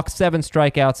 4 walks, 7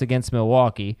 strikeouts against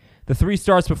Milwaukee. The 3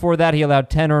 starts before that, he allowed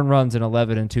 10 earned runs in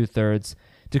 11 2/3.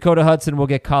 Dakota Hudson will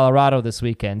get Colorado this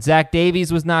weekend. Zach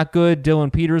Davies was not good.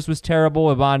 Dylan Peters was terrible.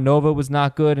 Ivan Nova was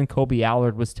not good. And Kobe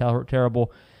Allard was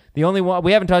terrible. The only one,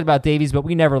 we haven't talked about Davies, but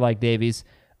we never liked Davies.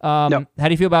 No. How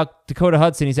do you feel about Dakota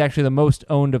Hudson? He's actually the most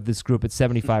owned of this group at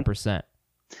 75%.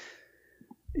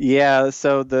 Yeah,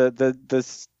 so the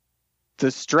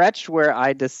stretch where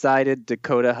I decided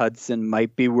Dakota Hudson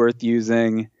might be worth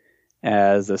using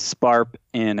as a SPARP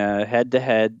in a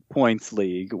head-to-head points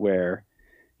league where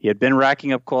he had been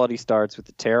racking up quality starts with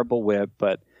a terrible whip,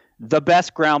 but the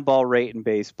best ground ball rate in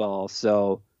baseball,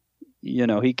 so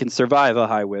he can survive a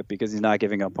high whip because he's not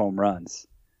giving up home runs.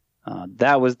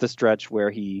 That was the stretch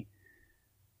where he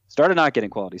started not getting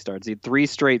quality starts. He had 3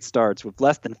 straight starts with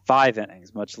less than 5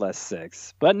 innings, much less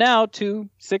 6. But now 2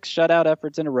 6 shutout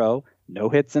efforts in a row. No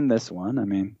hits in this one. I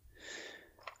mean,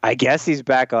 I guess he's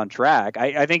back on track.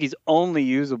 I think he's only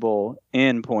usable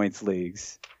in points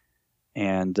leagues.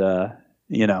 And,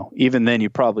 even then he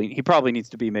probably needs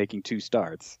to be making 2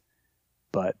 starts.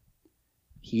 But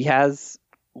he has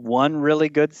one really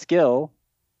good skill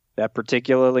that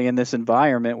particularly in this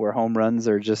environment where home runs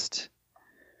are just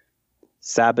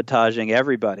sabotaging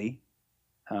everybody,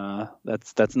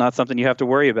 that's not something you have to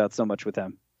worry about so much with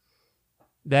him.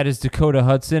 That is Dakota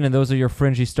Hudson, and those are your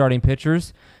fringy starting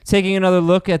pitchers. Taking another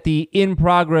look at the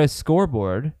in-progress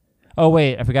scoreboard. Oh,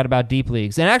 wait, I forgot about deep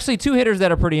leagues. And actually 2 hitters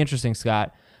that are pretty interesting,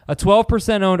 Scott. A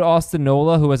 12% owned Austin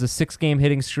Nola, who has a 6-game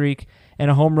hitting streak and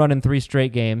a home run in 3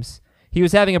 straight games. He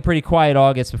was having a pretty quiet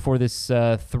August before this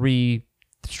 3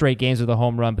 straight games with a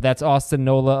home run, but that's Austin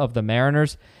Nola of the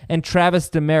Mariners. And Travis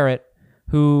Demerit,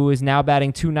 who is now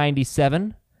batting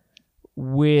 .297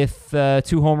 with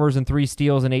 2 homers and 3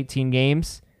 steals in 18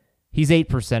 games. He's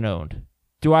 8% owned.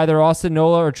 Do either Austin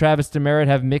Nola or Travis Demeritte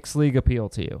have mixed league appeal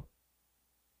to you?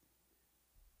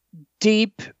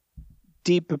 Deep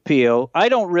appeal. I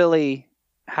don't really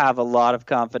have a lot of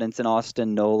confidence in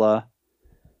Austin Nola.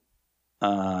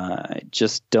 I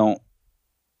just don't.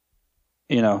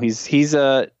 He's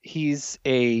a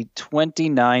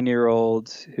 29-year-old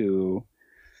who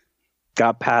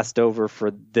got passed over for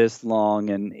this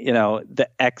long, and the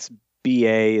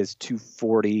XBA is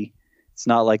 240. It's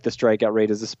not like the strikeout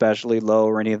rate is especially low,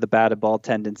 or any of the batted ball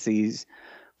tendencies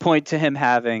point to him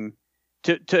having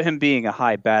to him being a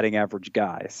high batting average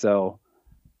guy. So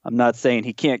I'm not saying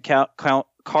he can't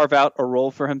carve out a role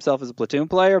for himself as a platoon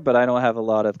player, but I don't have a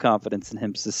lot of confidence in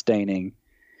him sustaining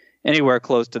anywhere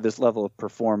close to this level of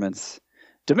performance.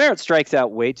 Demeritte strikes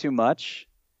out way too much,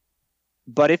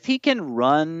 but if he can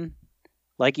run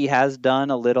like he has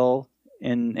done a little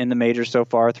in the majors so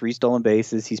far, 3 stolen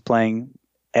bases, he's playing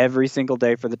every single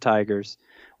day for the Tigers.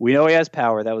 We know he has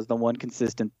power. That was the one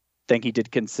consistent thing he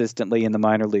did consistently in the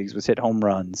minor leagues, was hit home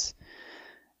runs.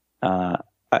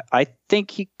 I think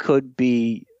he could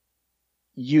be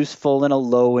useful in a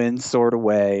low-end sort of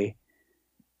way.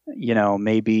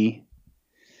 Maybe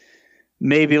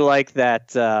like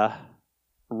that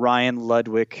Ryan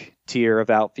Ludwig tier of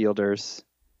outfielders.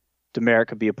 Demeritte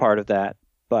could be a part of that,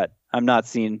 but I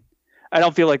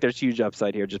don't feel like there's huge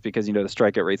upside here just because the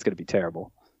strikeout rate's going to be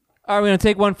terrible. All right, we're going to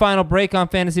take one final break on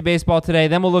Fantasy Baseball today.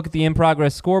 Then we'll look at the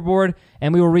in-progress scoreboard,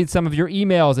 and we will read some of your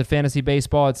emails at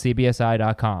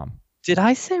fantasybaseball@cbsi.com. Did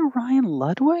I say Ryan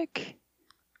Ludwig?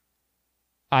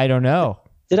 I don't know.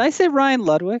 Did I say Ryan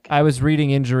Ludwig? I was reading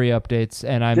injury updates,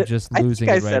 and I'm just losing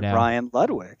it right now. I said Ryan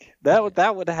Ludwig. That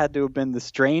would have had to have been the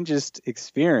strangest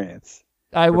experience.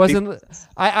 I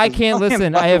can't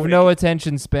listen. I have no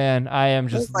attention span. I am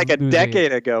just like a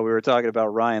decade ago we were talking about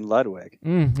Ryan Ludwig.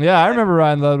 Yeah, I remember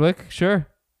Ryan Ludwig. Sure.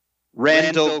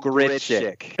 Randall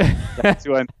Grichuk. That's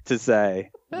what I meant to say.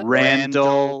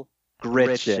 Randall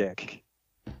Grichuk.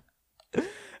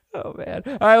 Oh, man.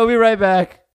 All right, we'll be right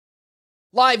back.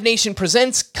 Live Nation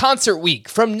presents Concert Week.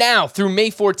 From now through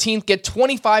May 14th, get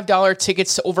 $25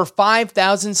 tickets to over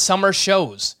 5,000 summer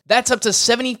shows. That's up to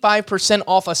 75%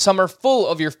 off a summer full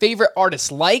of your favorite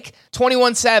artists like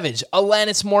 21 Savage,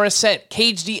 Alanis Morissette,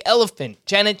 Cage the Elephant,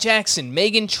 Janet Jackson,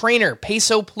 Meghan Trainor,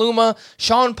 Peso Pluma,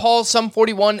 Sean Paul, Sum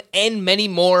 41, and many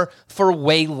more for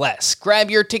way less.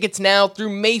 Grab your tickets now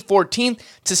through May 14th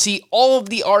to see all of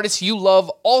the artists you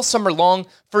love all summer long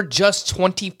for just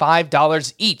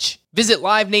 $25 each. Visit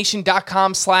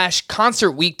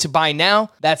livenation.com/Concert Week to buy now.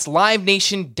 That's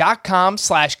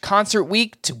livenation.com/Concert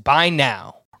Week to buy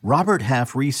now. Robert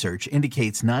Half research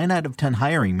indicates 9 out of 10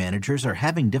 hiring managers are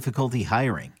having difficulty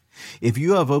hiring. If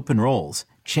you have open roles,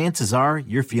 chances are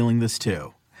you're feeling this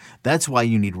too. That's why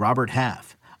you need Robert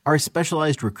Half. Our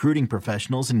specialized recruiting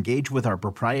professionals engage with our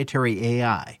proprietary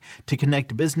AI to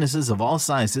connect businesses of all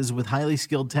sizes with highly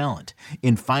skilled talent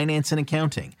in finance and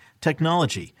accounting,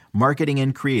 technology, marketing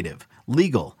and creative,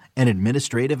 legal, and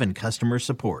administrative and customer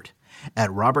support. At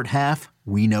Robert Half,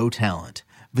 we know talent.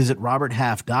 Visit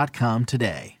roberthalf.com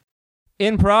today.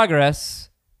 In progress.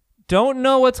 Don't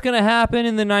know what's going to happen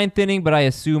in the 9th inning, but I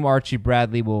assume Archie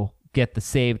Bradley will get the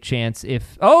save chance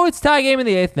if... Oh, it's tie game in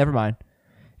the 8th. Never mind.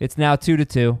 It's now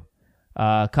 2-2.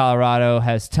 Colorado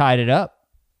has tied it up,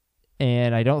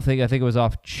 and I think it was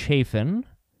off Chafin.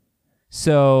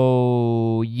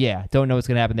 So, yeah, don't know what's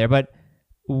going to happen there, but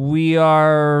we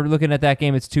are looking at that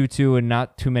game. It's 2-2, and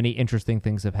not too many interesting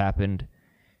things have happened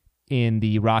in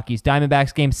the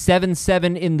Rockies-Diamondbacks game.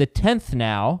 7-7 in the 10th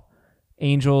now.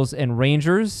 Angels and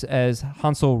Rangers, as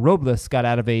Hansel Robles got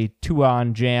out of a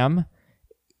 2-on jam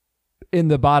in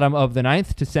the bottom of the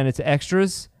 9th to send it to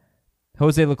extras.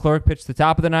 Jose Leclerc pitched the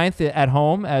top of the 9th at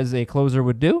home, as a closer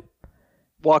would do.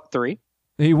 Walk 3.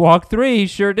 He walked 3, he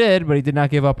sure did, but he did not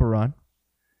give up a run.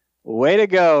 Way to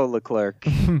go, Leclerc.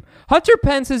 Hunter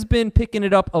Pence has been picking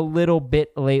it up a little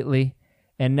bit lately,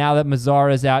 and now that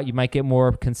Mazara is out, you might get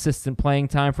more consistent playing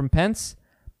time from Pence.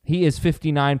 He is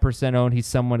 59% owned. He's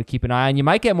someone to keep an eye on. You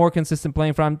might get more consistent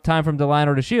playing time from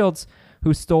Delino DeShields,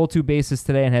 who stole 2 bases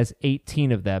today and has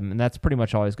 18 of them, and that's pretty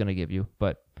much all he's going to give you,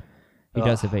 but he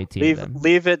does have 18 of them.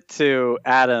 Leave it to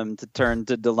Adam to turn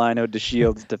to Delino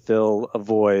DeShields to fill a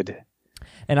void.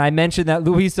 And I mentioned that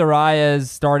Luis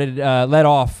Arias led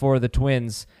off for the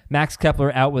Twins. Max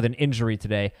Kepler out with an injury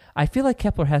today. I feel like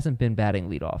Kepler hasn't been batting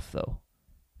leadoff, though.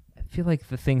 I feel like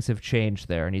the things have changed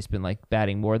there, and he's been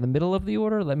batting more in the middle of the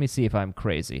order. Let me see if I'm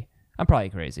crazy. I'm probably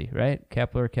crazy, right?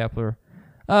 Kepler.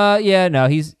 Yeah, no,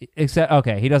 he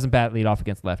doesn't bat leadoff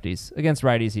against lefties. Against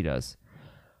righties, he does.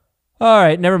 All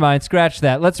right, never mind. Scratch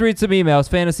that. Let's read some emails.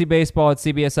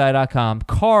 FantasyBaseball@cbsi.com.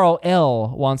 Carl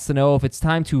L. wants to know if it's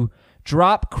time to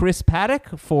drop Chris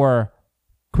Paddock for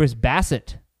Chris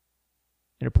Bassett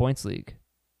in a points league.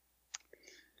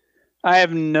 I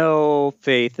have no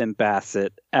faith in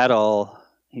Bassett at all.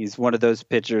 He's one of those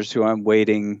pitchers who I'm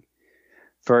waiting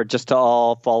for just to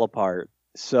all fall apart.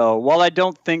 So while I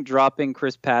don't think dropping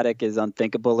Chris Paddock is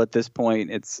unthinkable at this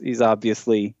point, he's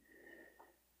obviously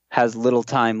has little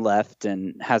time left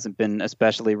and hasn't been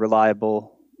especially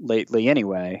reliable lately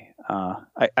anyway.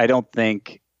 I don't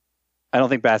think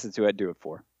Bassett's who I'd do it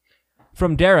for.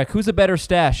 From Derek, who's a better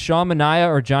stash, Sean Manaea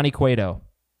or Johnny Cueto?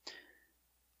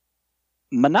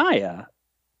 Manaea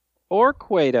or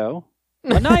Cueto.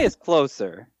 Manaea's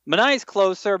closer. Manaea's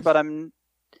closer, but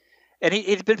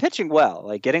he's been pitching well,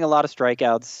 like getting a lot of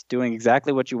strikeouts, doing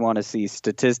exactly what you want to see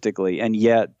statistically, and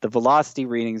yet the velocity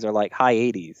readings are like high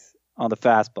 80s on the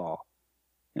fastball.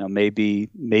 Maybe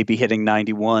hitting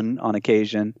 91 on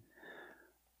occasion.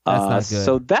 That's not good.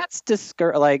 So that's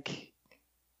like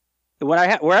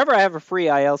wherever I have a free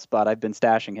IL spot, I've been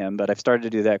stashing him, but I've started to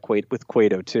do that with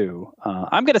Cueto too.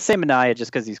 I'm going to say Manaea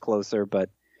just because he's closer, but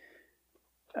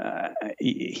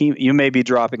you may be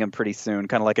dropping him pretty soon,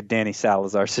 kind of like a Danny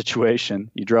Salazar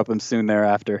situation. You drop him soon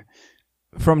thereafter.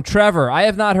 From Trevor, I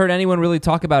have not heard anyone really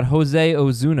talk about Jose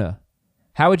Ozuna.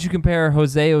 How would you compare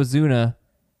Jose Ozuna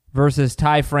versus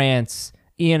Ty France,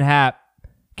 Ian Happ,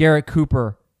 Garrett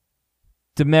Cooper,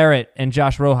 Demerit, and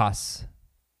Josh Rojas?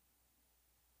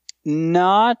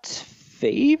 Not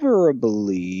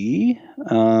favorably.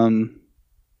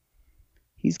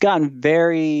 He's gotten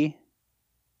very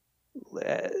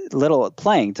little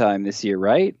playing time this year,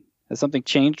 right? Has something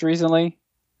changed recently?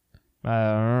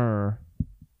 No,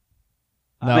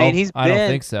 I mean, I don't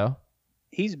think so.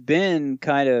 He's been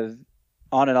kind of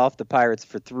on and off the Pirates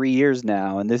for 3 years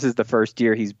now, and this is the first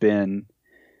year he's been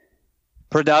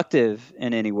productive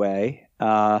in any way.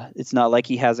 It's not like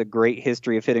he has a great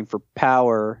history of hitting for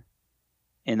power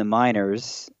in the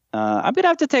minors. I'm going to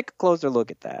have to take a closer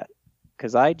look at that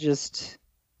because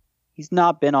he's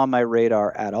not been on my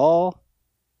radar at all,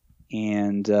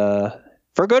 and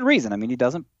for good reason. I mean, he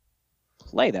doesn't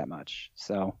play that much,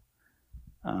 so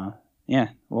yeah,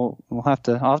 I'll have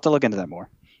to look into that more.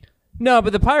 No,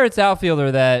 but the Pirates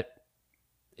outfielder that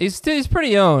he's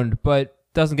pretty owned, but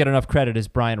doesn't get enough credit is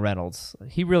Brian Reynolds.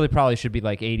 He really probably should be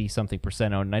like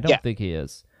 80-something% owned, and I don't think he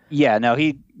is. Yeah, no,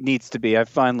 he needs to be. I've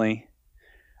finally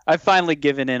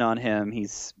given in on him.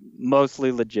 He's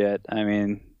mostly legit. I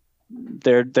mean,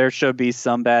 there should be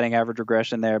some batting average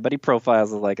regression there, but he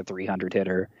profiles as like a 300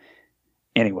 hitter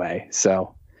anyway.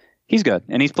 So he's good,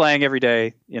 and he's playing every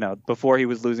day. Before he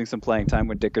was losing some playing time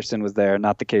when Dickerson was there.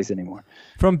 Not the case anymore.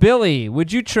 From Billy,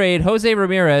 would you trade Jose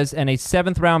Ramirez and a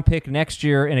 7th-round pick next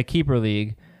year in a keeper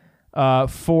league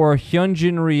for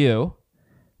Hyunjin Ryu?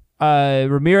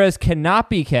 Ramirez cannot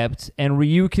be kept, and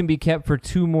Ryu can be kept for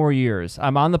 2 more years.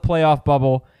 I'm on the playoff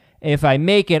bubble. If I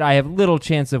make it, I have little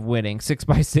chance of winning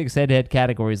 6x6 head-to-head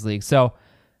categories league. So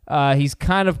he's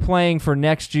kind of playing for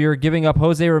next year, giving up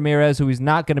Jose Ramirez, who he's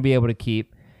not going to be able to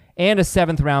keep, and a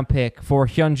 7th-round pick for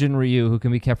Hyunjin Ryu, who can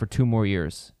be kept for 2 more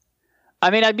years. I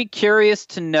mean, I'd be curious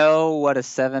to know what a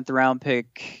 7th-round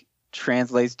pick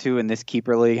translates to in this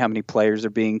keeper league, how many players are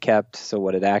being kept, so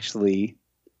what it actually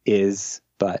is.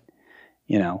 But,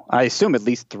 I assume at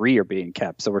least 3 are being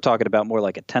kept, so we're talking about more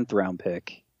like a 10th-round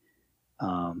pick.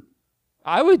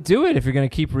 I would do it if you're going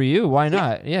to keep Ryu. Why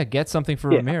not? Yeah, get something for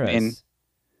Ramirez. I mean,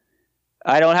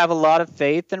 I don't have a lot of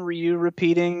faith in Ryu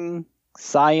repeating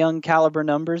Cy Young caliber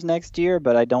numbers next year,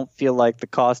 but I don't feel like the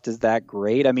cost is that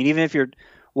great. I mean, even if you're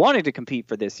wanting to compete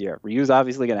for this year, Ryu's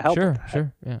obviously going to help. Sure,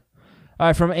 yeah. All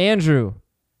right, from Andrew.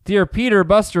 Dear Peter,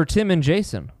 Buster, Tim, and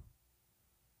Jason.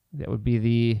 That would be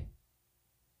the...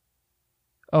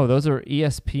 Oh, those are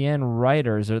ESPN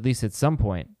writers, or at least at some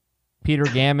point. Peter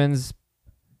Gammons,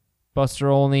 Buster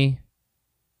Olney,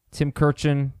 Tim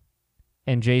Kirchin,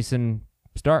 and Jason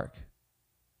Stark.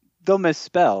 Though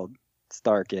misspelled,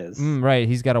 Stark is. Right,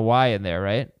 he's got a Y in there,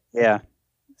 right? Yeah.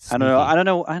 Sneaky. I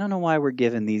don't know why we're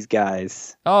giving these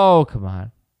guys. Oh, come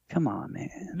on. Come on, man.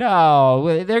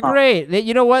 No, they're great.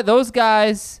 You know what? Those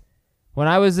guys, when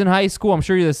I was in high school, I'm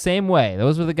sure you're the same way.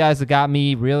 Those were the guys that got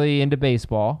me really into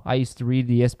baseball. I used to read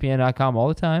the ESPN.com all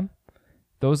the time.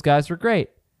 Those guys were great.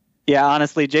 Yeah,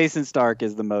 honestly, Jason Stark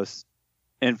is the most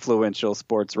influential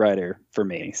sports writer for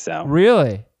me. So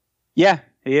Really? Yeah,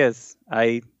 he is.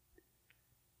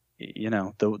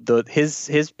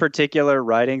 His particular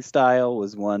writing style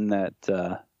was one that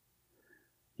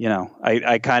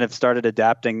I kind of started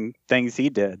adapting things he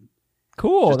did.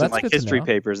 Cool. Just That's in, like good history to know.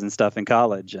 papers and stuff in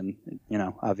college, and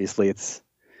obviously it's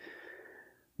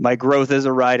my growth as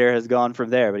a writer has gone from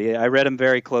there. But I read him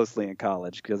very closely in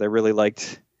college because I really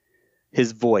liked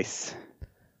his voice.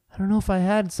 I don't know if I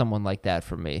had someone like that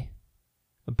for me.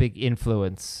 A big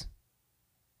influence.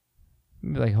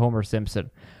 Maybe like Homer Simpson.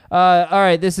 All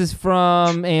right, this is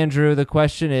from Andrew. The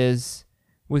question is,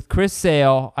 with Chris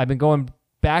Sale, I've been going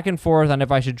back and forth on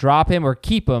if I should drop him or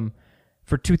keep him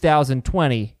for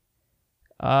 2020.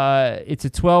 It's a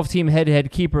 12-team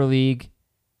head-to-head keeper league,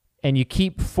 and you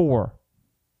keep 4.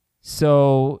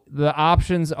 So the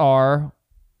options are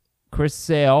Chris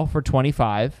Sale for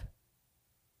 25,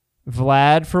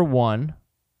 Vlad for 1,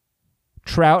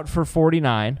 Trout for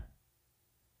 49,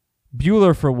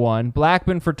 Buehler for 1,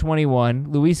 Blackmon for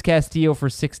 21, Luis Castillo for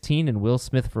 16, and Will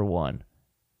Smith for 1.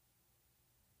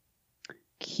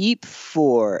 Keep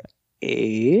 4.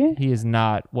 He is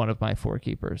not one of my 4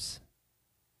 keepers.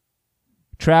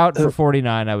 Trout for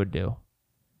 49, I would do.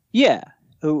 Yeah.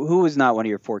 Who is not one of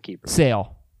your 4 keepers?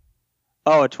 Sale.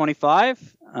 Oh, a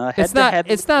 25?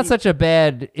 It's not such a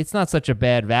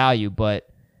bad value, but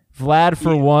Vlad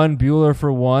for 1, Buehler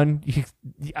for 1,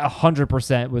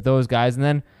 100% with those guys, and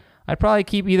then I'd probably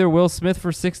keep either Will Smith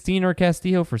for 16 or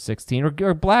Castillo for 16 or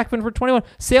Blackmon for 21.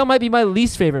 Sale might be my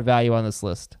least favorite value on this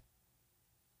list.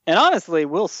 And honestly,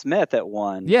 Will Smith at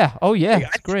 1. Yeah. Oh, yeah.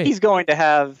 It's great.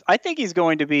 I think he's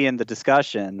going to be in the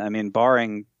discussion. I mean,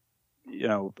 barring,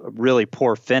 a really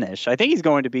poor finish, I think he's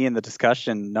going to be in the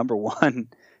discussion number 1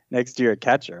 next year at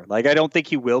catcher. Like, I don't think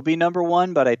he will be number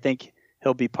 1, but I think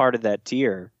he'll be part of that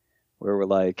tier where we're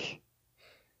like.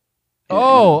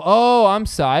 I'm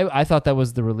sorry. I thought that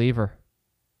was the reliever.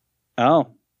 Oh.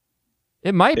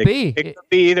 It might be. It could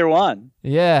be either one.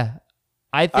 Yeah.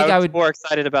 I think I would be more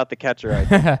excited about the catcher, I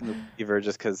think, than the reliever,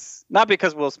 just because, not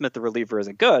because Will Smith, the reliever,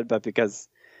 isn't good, but because,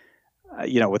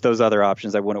 with those other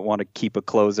options, I wouldn't want to keep a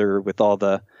closer with all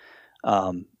the,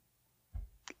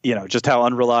 just how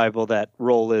unreliable that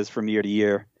role is from year to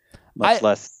year, much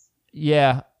less.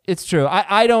 Yeah, it's true.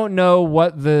 I don't know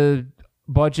what the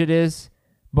budget is,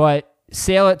 but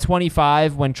Sale at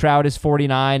 25 when Trout is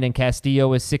 49 and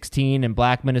Castillo is 16 and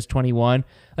Blackmon is 21.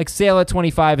 Like, Sale at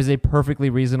 25 is a perfectly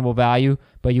reasonable value,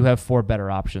 but you have 4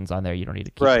 better options on there. You don't need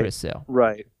to keep Chris Sale.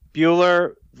 Right.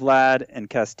 Buehler, Vlad, and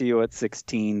Castillo at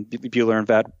 16. Buehler and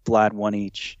Vlad 1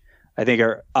 each, I think,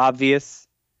 are obvious.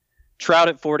 Trout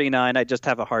at 49. I just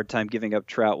have a hard time giving up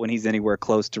Trout when he's anywhere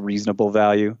close to reasonable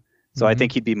value. So I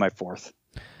think he'd be my 4th.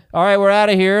 All right, we're out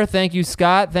of here. Thank you,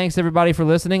 Scott. Thanks, everybody, for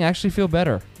listening. I actually feel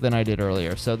better than I did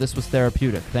earlier, so this was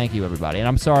therapeutic. Thank you, everybody. And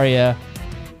I'm sorry if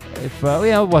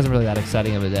it wasn't really that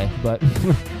exciting of a day, but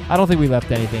I don't think we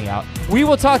left anything out. We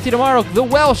will talk to you tomorrow. The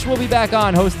Welsh will be back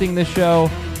on hosting the show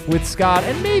with Scott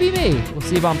and maybe me. We'll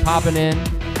see if I'm popping in.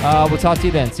 We'll talk to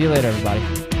you then. See you later, everybody.